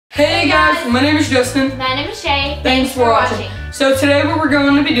Hey guys, my name is Justin. My name is Shay. Thanks for watching. So today what we're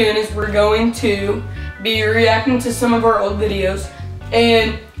going to be doing is we're going to be reacting to some of our old videos,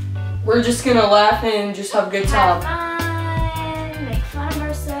 and we're just going to laugh and just have a good time. Have fun, make fun of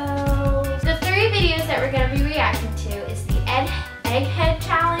ourselves. The three videos that we're going to be reacting to is the Egghead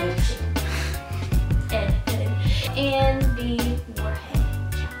Challenge, and the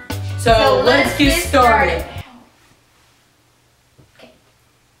Warhead Challenge. So let's get started.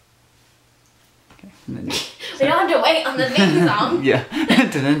 We don't have to wait on the theme song. Yeah.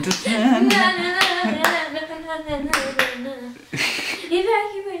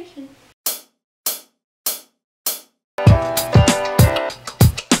 Evacuation.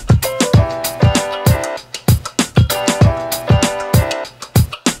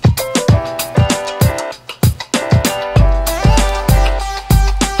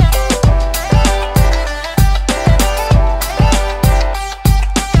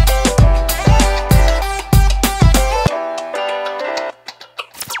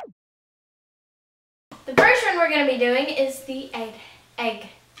 The first one we're going to be doing is the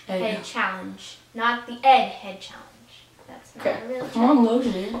Egghead Challenge, not the Egghead Challenge. That's not a real challenge. Come on, load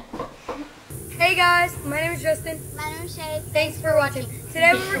it in. Hey guys, my name is Justin. My name is Shay. Thanks for watching.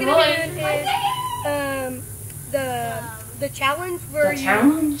 Today what we're gonna be doing is the challenge where The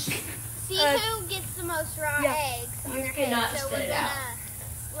challenge? See who gets the most raw eggs on their head. So we're gonna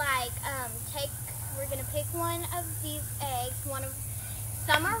we're gonna pick one of these eggs.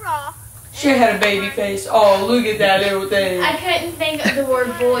 Some are raw. She had a baby face. Oh, look at that little thing. I couldn't think of the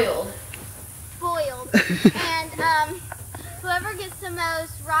word boiled. Boiled. And whoever gets the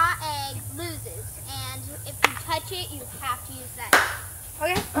most raw eggs loses. And if you touch it, you have to use that.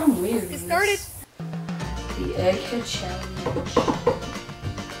 Okay, I'm weird. get started. The Egghead Challenge.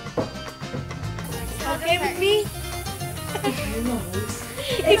 Okay with me?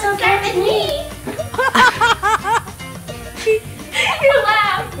 It's okay with me. Your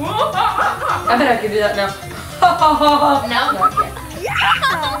laugh. I bet I can do that now. No. No, I can't.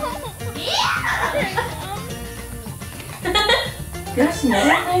 You guys know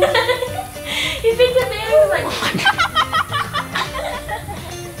that You think the baby was like...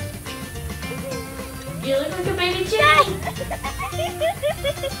 You look like a baby chicken.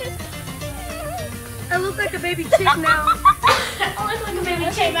 I look like a baby chick now. I look like a baby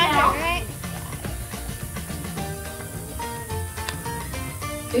chicken now. Right?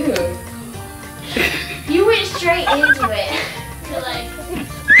 Dude. You went straight into it. You're like...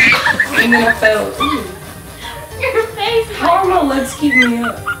 And then I fell. Ooh. Your face is How are my legs keeping me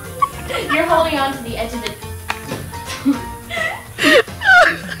up? You're holding on to the edge of the...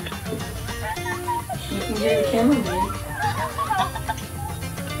 You can hear the cameraman.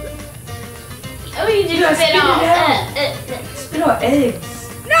 Oh, you just Dude, spit off. Spit out eggs.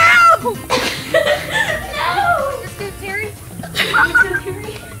 No! No! Let's go, Terry. I'm so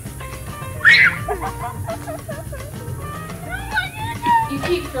curious. You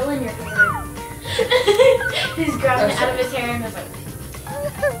keep filling your hair. He's grabbing it out of his hair and was like...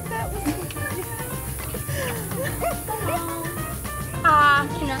 I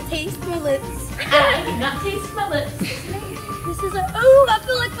cannot taste my lips. I cannot taste my lips. This is like, oh, I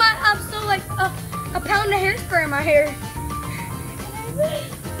feel like I'm still like a pound of hairspray in my hair.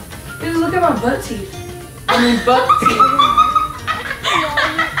 Dude, look at my butt teeth. I mean, butt teeth.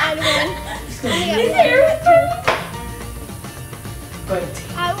 His hair is burning. Butt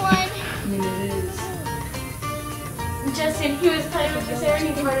teeth. I won. I mean, it is. Justin, he was playing with his hair and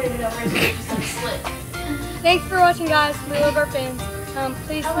he parted it over his head, just like slick. Thanks for watching, guys. We love our fans.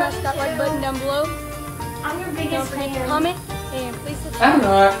 Please smash that like button down below. I'm your Don't biggest forget to fan. comment and please subscribe. I'm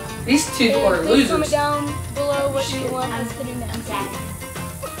not. These two are And please comment losers. down below what you want us to do next.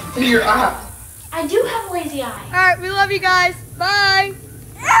 Look at your eye. I do have a lazy eye. Alright, we love you guys. Bye.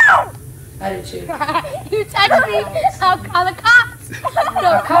 I do too. You touched me. I'll call the cops.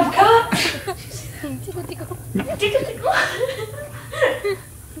 No. Cut. Tickle, tickle.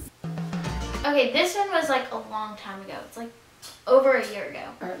 Okay, this one was like a long time ago. It's like over a year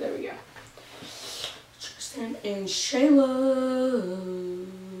ago. Alright, there we go. Justin and Shayla.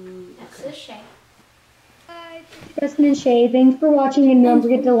 That's the Shay. Justin and Shay, thanks for watching and don't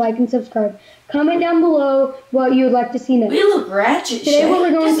forget to like and subscribe. Comment down below what you would like to see next. We look ratchet, Today Shay. what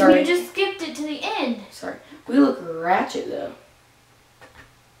we're going to You just skipped it to the end. Sorry. We look ratchet though.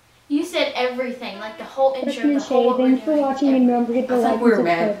 You said everything, like the whole intro, Justin the and whole Shay, what we're thanks for doing, watching and don't forget to I like thought and we were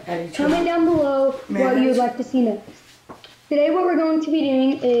subscribe. mad at each Comment other. down below Mad what at you would each like to see next. Today what we're going to be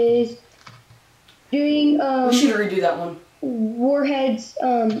doing is doing We should redo that one. Warheads.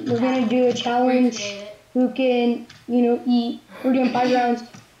 We're gonna do a challenge. Recreate it. Who can eat? We're doing 5 rounds.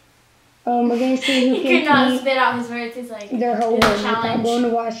 We're gonna see who He can could not eat spit out his words. He's like, their whole it's a one without challenge. going to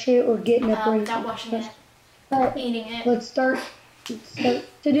wash it or getting up or Without washing it, Alright, eating it. let's start to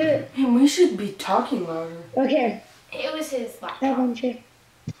do it. Man, we should be talking louder. Okay, It was his that laptop. one, Jay.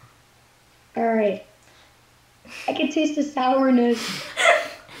 Alright. I can taste the sourness.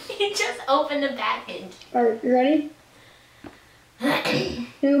 He just opened the package. Alright, you ready?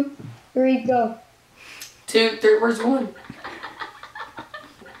 2, 3, go. 2, 3, where's 1?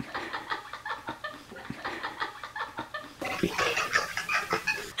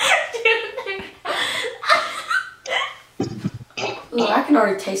 Look, I can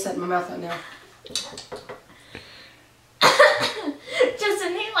already taste that in my mouth right now.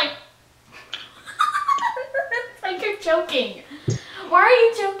 Justin, he like, it's like you're joking. Why are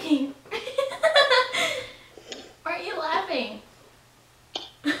you joking? Why are you laughing?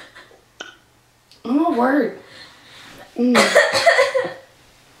 Oh, word.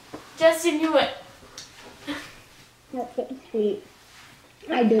 Justin, you went. That's so sweet.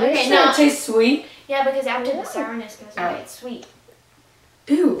 I did Okay, it. now- It tastes sweet. Yeah, because after the sourness goes away, it's sweet.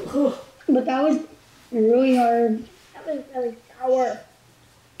 Ew. Ugh. But that was really hard. That was really sour.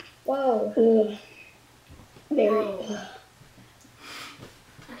 Whoa. Ugh. Very. Whoa.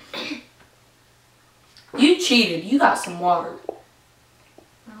 You cheated. You got some water.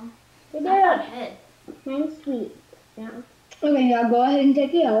 Good Not job. head. Mine's sweet. Now. Okay, now go ahead and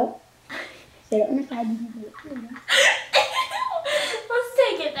take it out. Sit it on the side. Let's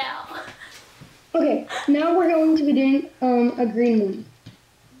take it now. Okay, now we're going to be doing a green one.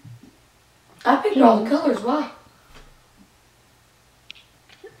 I picked all the colors. Why?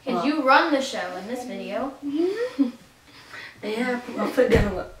 Because you run the show in this video. Yeah, I put my foot down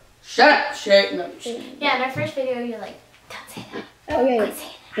and went, shut up, shake. No, shake. Yeah, in our first video, you're like, don't say that. Okay, Don't say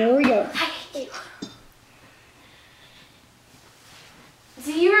that. here we go. I hate you.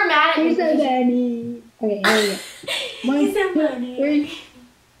 See, you were mad at me. Here's a Benny. Okay, here we go. He's so 1, 2, funny. 3.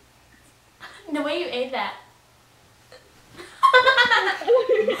 The way you ate that. I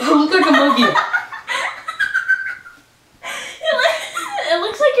look like a monkey. It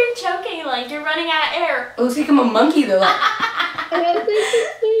looks like you're choking, like you're running out of air. It looks like I'm a monkey though. Like,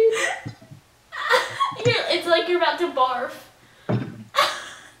 It's like you're about to barf.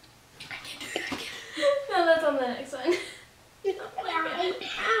 No, that's on the next one. Oh my God.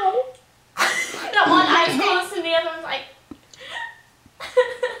 That one eye's close and the other one's like.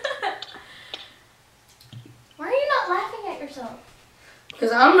 Why are you not laughing at yourself?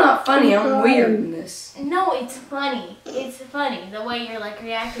 Because I'm not funny. I'm weird in this. No, it's funny. It's funny. The way you're like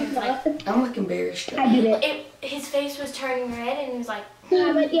reacting is like I'm like embarrassed. I did it. his face was turning red and he was like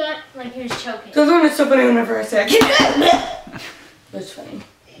But yeah. like he was choking. Because when it's so funny whenever I say I get that's funny.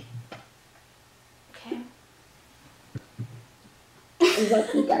 Okay. You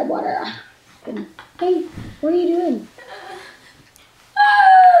got water. Hey, what are you doing?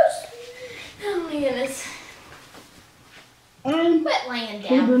 Oh my goodness. And Quit laying we're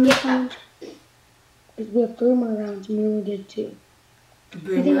down. doing Get this up. round. We have 3 more rounds and we only did 2.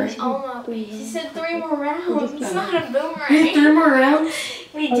 Boomerang. Oh no, he said 3 more rounds. It's not a We had boomerang. 3 more rounds.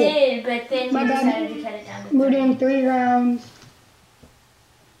 We did, but then My we bad. decided to cut it down to We're 3. doing 3 rounds.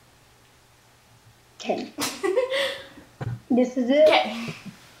 10. This is it. Okay.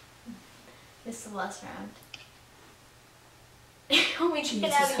 This is the last round. Oh, we took it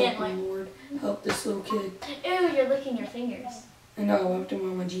Jesus, out help again. me, Like, Lord. Help this little kid. ew, you're licking your fingers. I know, I wiped them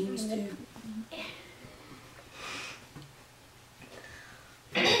on my jeans too.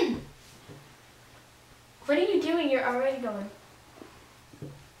 What are you doing? You're already going.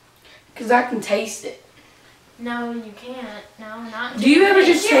 Because I can taste it. No, you can't. No, not. Do you ever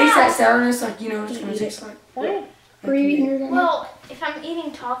just taste that Yeah. sourness like you know what it's going to taste like? What? Were you eating yours? Well, if I'm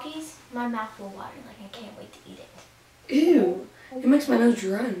eating Talkies, my mouth will water. Like I can't wait to eat it. Ew. It makes my nose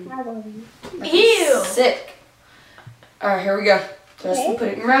run. Ew. Sick. Alright, here we go. Justin, put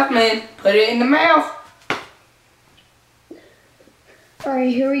it in your mouth, man. Put it in the mouth.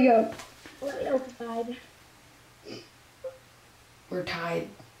 Alright, here we go. Let me open side. We're tied.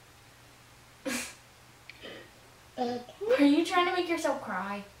 Are you trying to make yourself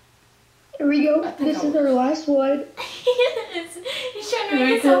cry? Here we go. I think This I is our last one. He's trying to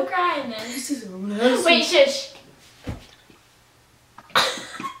make himself cry and then. This is amazing. Wait, shush.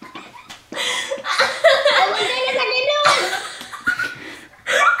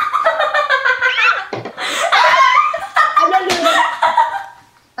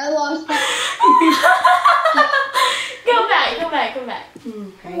 I lost it. Go back.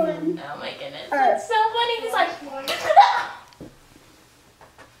 Hang on. Oh my goodness. Alright. That's so funny. He's like.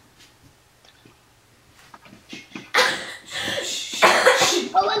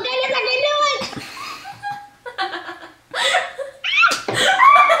 Oh my goodness, I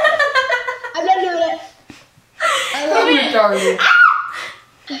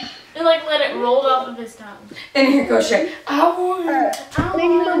Ricochet. I won.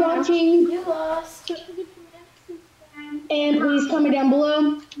 Thanks for watching. You lost. And please comment down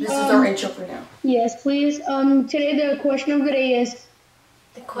below. This is our intro for now. Yes, please. Today the question of the day is,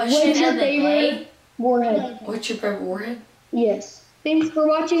 The question of the day. warhead? What's your favorite warhead? Yes. Thanks for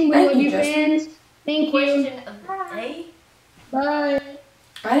watching. We Thank love you, you, Justin. fans. Thank you. Question of the day. Bye.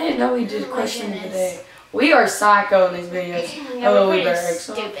 I didn't know we did Oh my question of the goodness. day. We are psycho in these videos. Yeah, Oh, we're we pretty better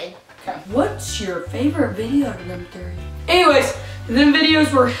excel. stupid. Okay. What's your favorite video out of them three? Anyways, them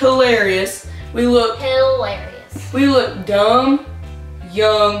videos were hilarious. We look dumb,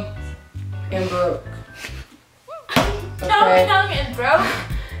 young, and broke. Okay. Young and broke.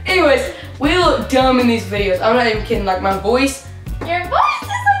 Anyways, we look dumb in these videos. I'm not even kidding. Like my voice, Your voice is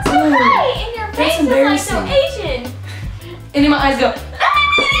like so Ooh, high, and your face is like so Asian. and then my eyes go.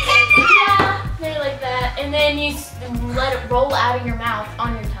 Yeah, they're like that, and then you let it roll out of your mouth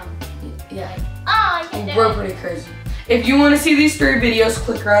on your tongue. Yeah, Oh, I can do we're it. pretty crazy. If you want to see these three videos,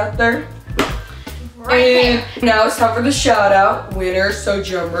 click right up there. Right And now it's time for the shout out winner. So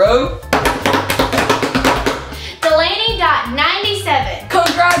drum roll. Delaney.97.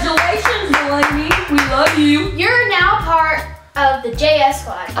 Congratulations, Delaney. We love you. You're now part of the JS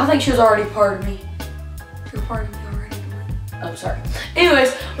squad. I think she was already part of me. You're part of me already, Delaney. I'm sorry.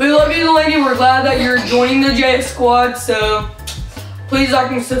 Anyways, we love you, Delaney. We're glad that you're joining the JS squad. So please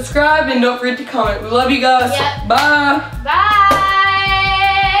like and subscribe, and don't forget to comment. We love you guys. Yep. Bye.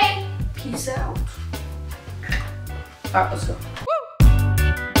 Bye. Peace out. All right, let's go.